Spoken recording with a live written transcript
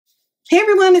Hey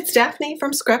everyone, it's Daphne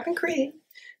from Scrap and Create,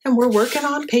 and we're working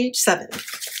on page 7.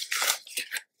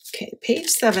 Okay, page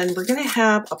 7, we're going to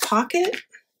have a pocket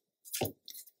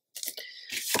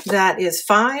that is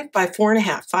 5 by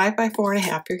 4.5. 5 by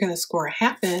 4.5. You're going to score a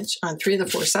 1/2 inch on 3 of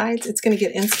the 4 sides. It's going to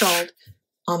get installed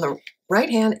on the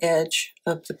right-hand edge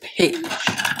of the page.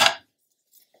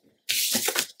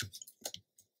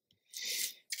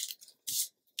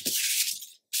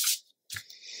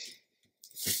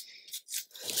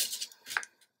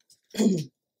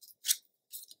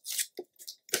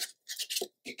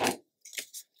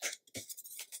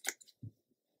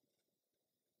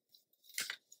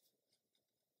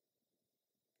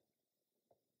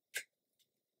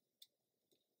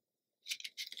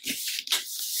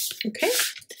 Okay,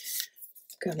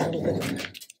 got a little bit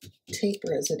of tape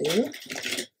residue.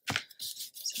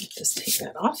 So just take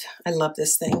that off. I love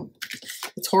this thing.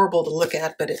 It's horrible to look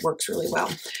at, but it works really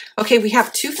well. Okay, we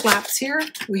have 2 flaps here.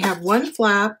 We have one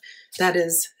flap that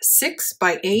is 6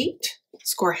 by 8,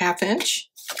 score 1/2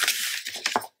 inch.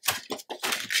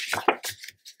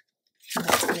 And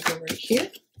that's going to go right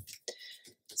here.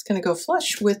 It's going to go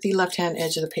flush with the left-hand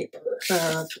edge of the paper,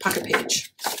 pocket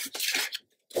page.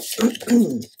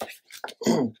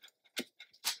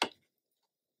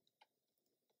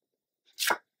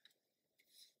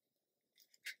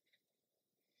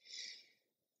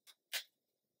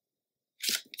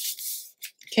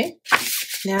 Okay,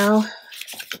 now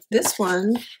this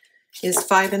one is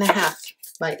 5.5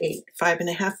 by 8.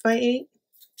 5.5 by 8.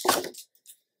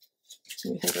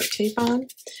 We have our tape on. I'm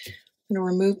going to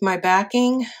remove my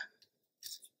backing.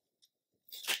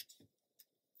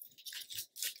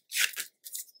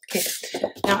 Okay,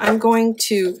 now I'm going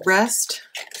to rest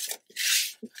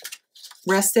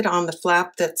it on the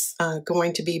flap that's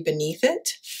going to be beneath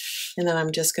it. And then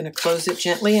I'm just going to close it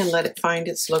gently and let it find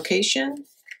its location.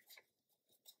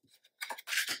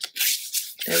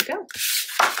 There we go.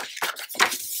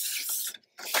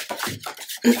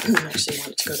 I actually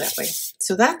want it to go that way.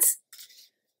 So that's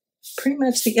pretty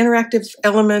much the interactive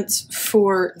elements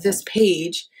for this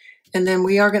page. And then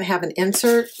we are going to have an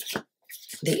insert.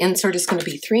 The insert is going to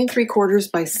be 3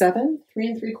 3/4 by 7.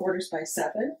 3 3/4 by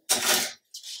 7.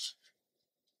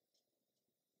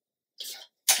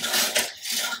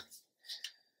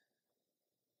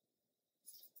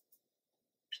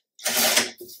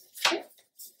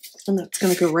 And that's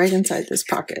going to go right inside this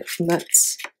pocket. And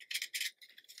that's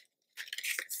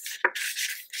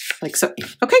like so.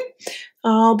 Okay,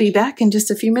 I'll be back in just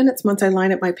a few minutes once I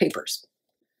line up my papers.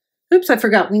 Oops, I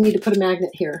forgot. We need to put a magnet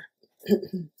here.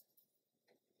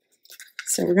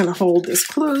 So we're going to hold this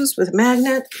closed with a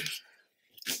magnet.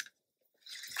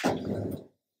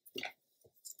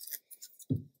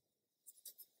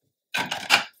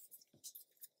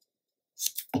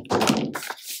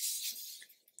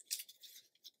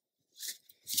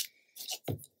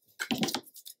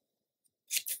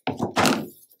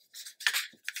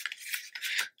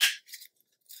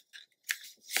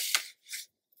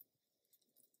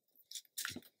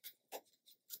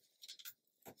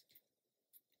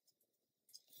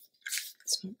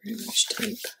 Not very much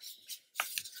tape.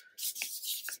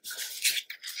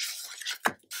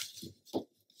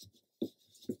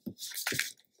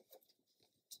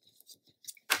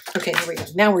 Okay, here we go.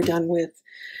 Now we're done with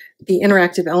the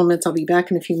interactive elements. I'll be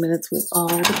back in a few minutes with all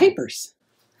the papers.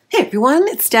 Hey everyone,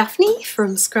 it's Daphne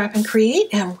from Scrap and Create,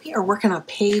 and we are working on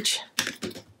page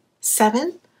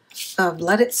 7 of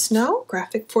Let It Snow,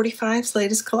 Graphic 45's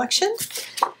latest collection.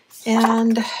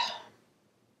 And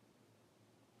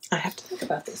I have to think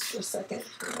about this for a second.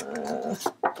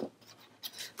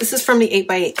 This is from the 8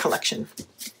 by 8 collection.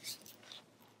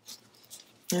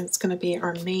 And it's going to be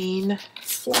our main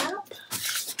flap.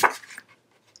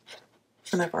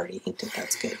 And I've already inked it,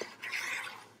 that's good.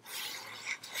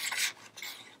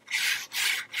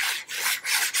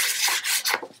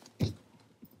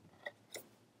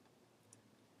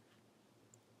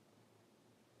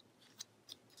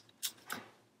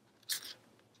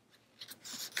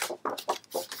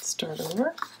 Start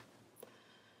over.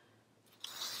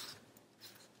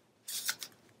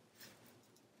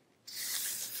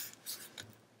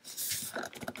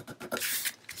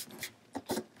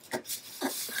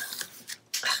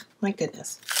 My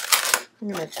goodness. I'm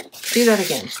going to do that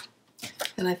again.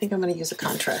 And I think I'm going to use a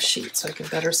contrast sheet so I can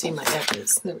better see my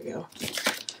edges. There we go.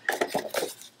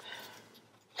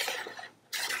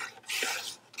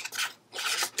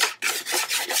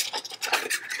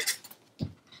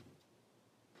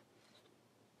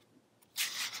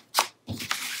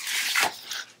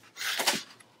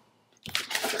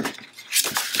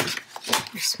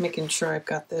 Just making sure I've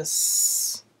got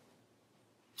this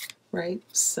right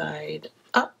side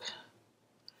up.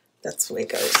 that's the way it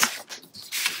goes.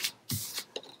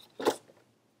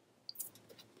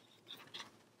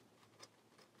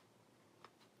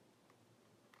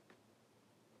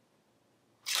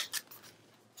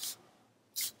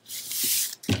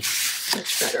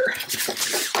 Much better.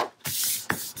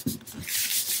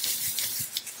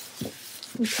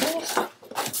 Okay.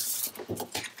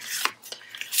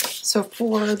 So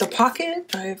for the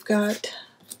pocket, I've got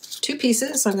 2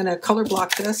 pieces. I'm going to color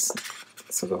block this.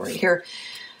 This will go right here.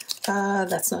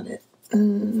 That's not it.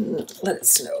 Let it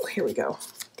snow. Here we go.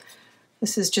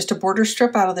 This is just a border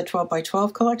strip out of the 12 by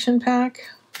 12 collection pack.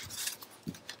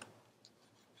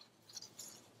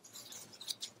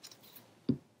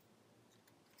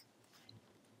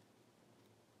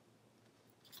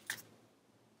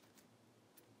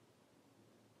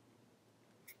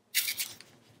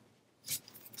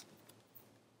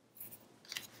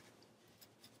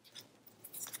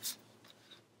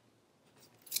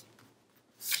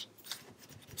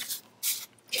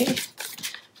 Okay,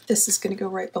 this is going to go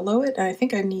right below it. I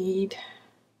think I need,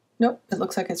 nope, it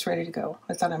looks like it's ready to go.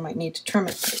 I thought I might need to trim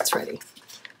it, but it's ready.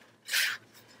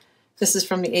 This is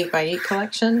from the 8 by 8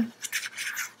 collection.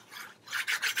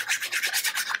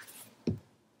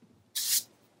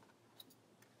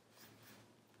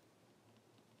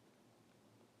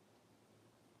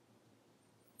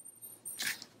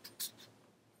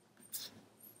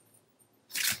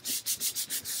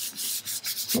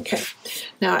 Okay,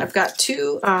 now I've got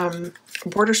 2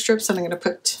 border strips that I'm going to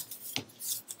put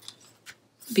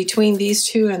between these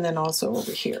 2 and then also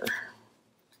over here.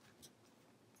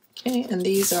 Okay, and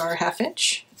these are 1/2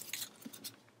 inch.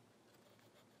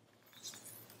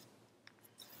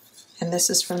 And this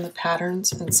is from the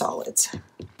Patterns and Solids.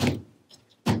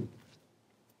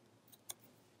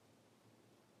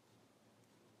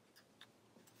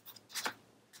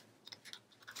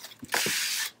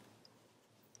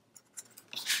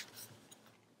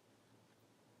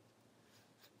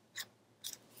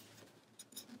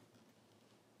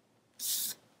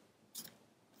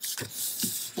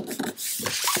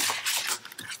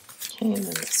 Okay, and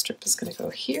then the strip is going to go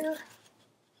here.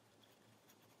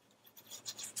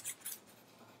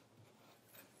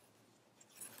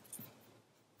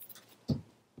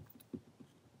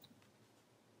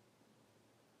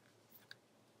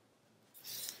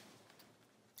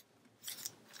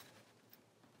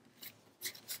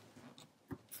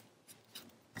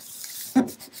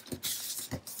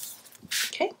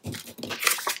 Okay,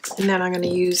 and then I'm going to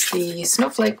use the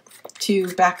snowflake to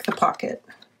back the pocket.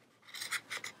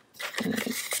 And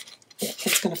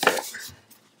it's going to fit.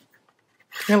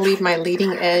 I'm going to leave my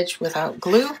leading edge without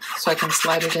glue so I can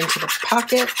slide it into the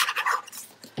pocket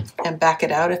and back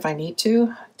it out if I need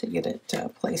to get it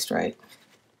placed right.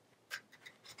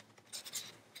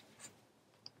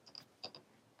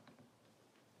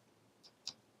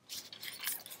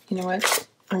 You know what?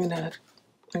 I'm gonna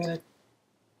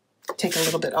take a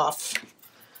little bit off.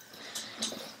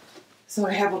 So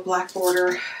I have a black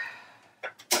border.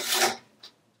 I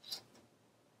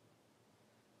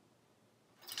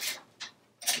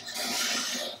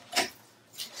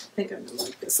think I'm gonna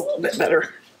like this a little bit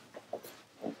better.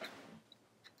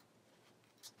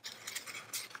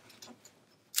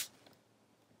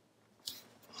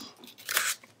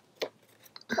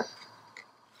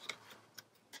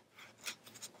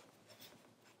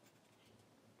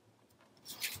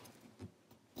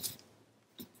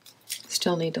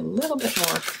 Still need a little bit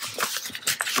more.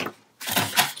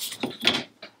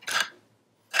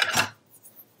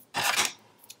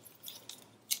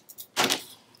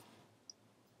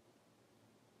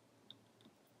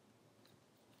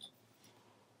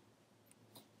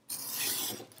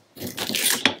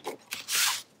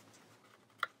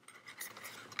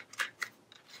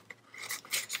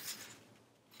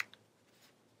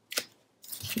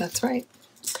 That's right.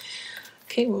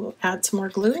 Okay, we'll add some more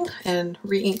glue and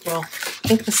re-ink. Well,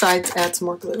 ink the sides, add some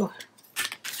more glue.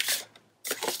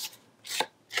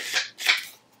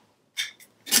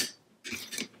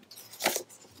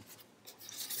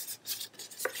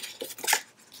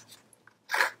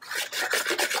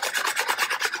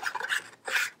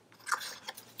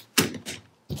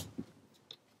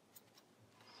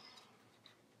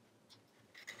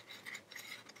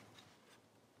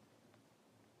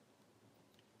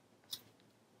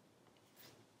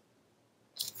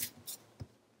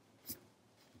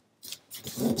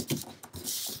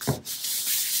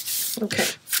 Okay,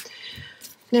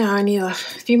 now I need a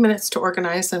few minutes to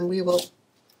organize and we will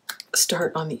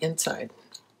start on the inside.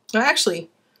 Well, actually,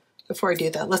 before I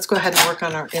do that, let's go ahead and work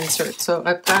on our insert. So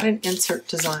I've got an insert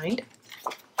designed.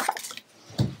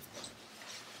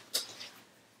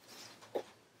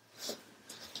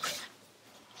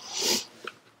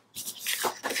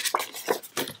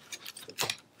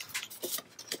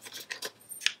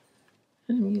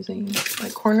 using my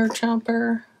corner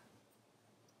chomper.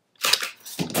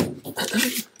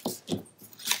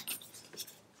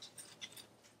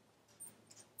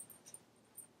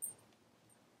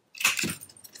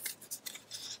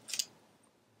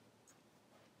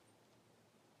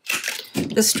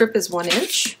 This strip is 1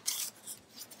 inch.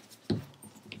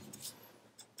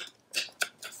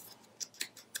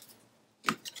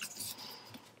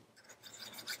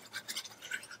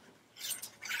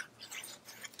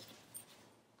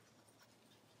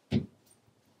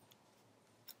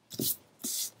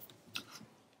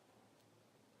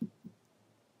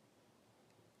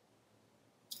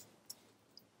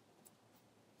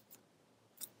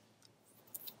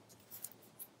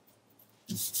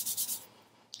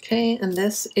 Okay, and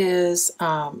this is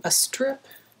a strip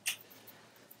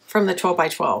from the 12 by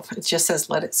 12. It just says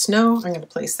let it snow. I'm going to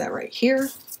place that right here.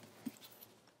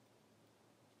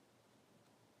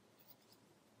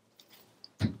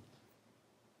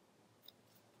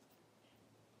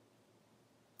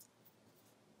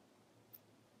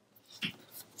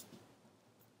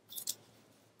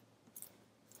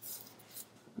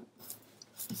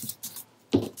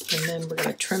 And then we're going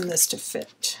to trim this to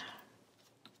fit.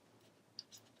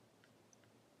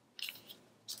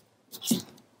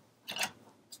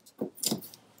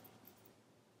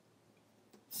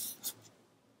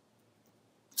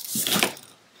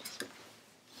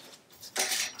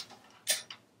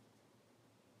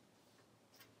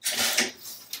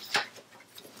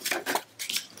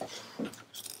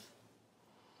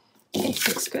 Okay,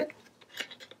 looks good.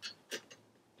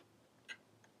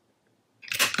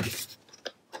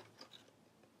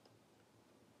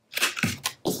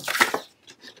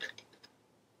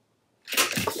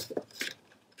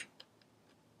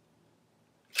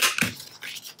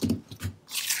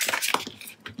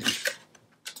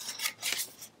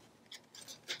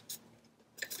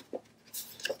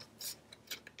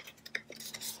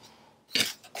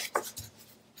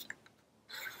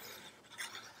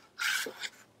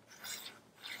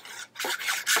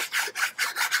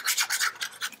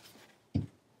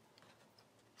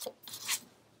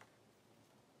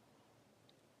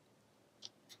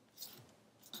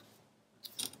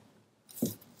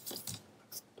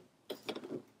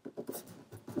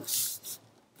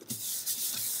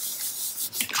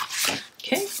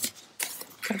 Okay,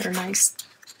 got our nice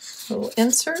little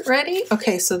insert ready.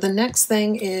 Okay, so the next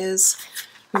thing is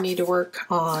we need to work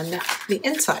on the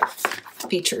inside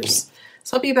features.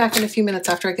 So I'll be back in a few minutes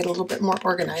after I get a little bit more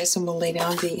organized and we'll lay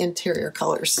down the interior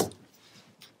colors.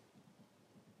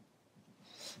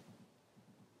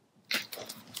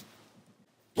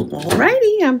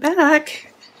 Alrighty, I'm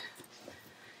back.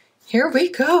 Here we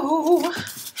go.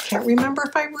 Can't remember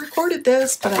if I recorded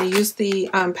this, but I used the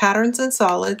patterns and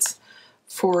solids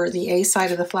for the A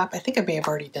side of the flap. I think I may have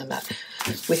already done that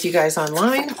with you guys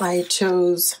online. I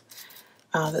chose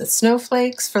the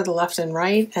snowflakes for the left and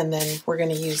right, and then we're going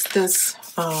to use this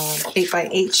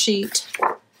 8x8 sheet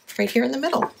right here in the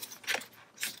middle.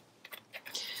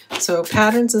 So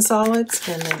patterns and solids,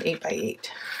 and then 8x8.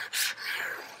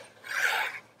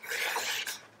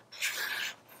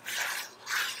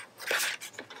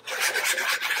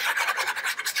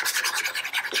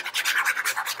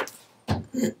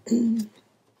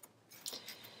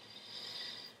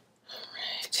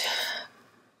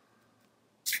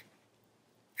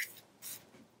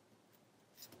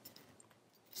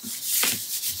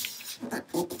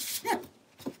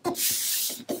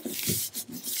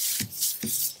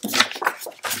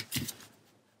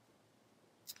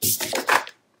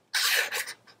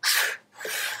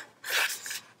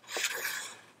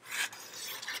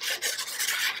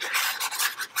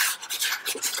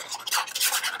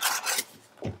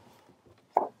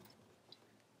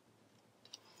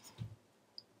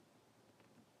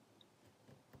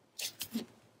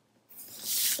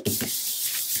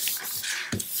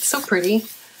 So pretty.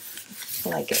 I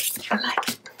like it. I like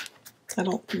it. I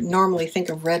don't normally think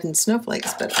of red and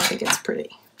snowflakes, but I think it's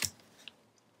pretty.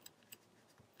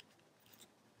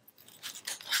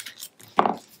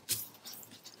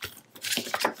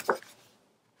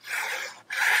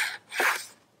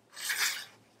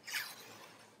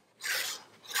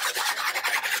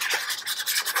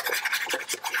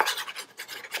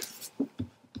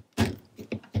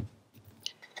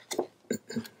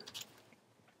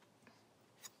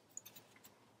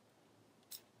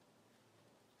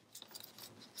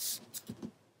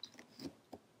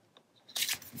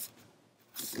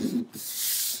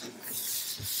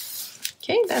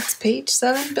 Okay, that's page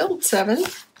 7, build 7.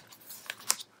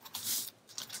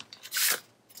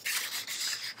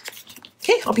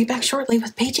 Okay, I'll be back shortly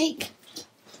with page 8.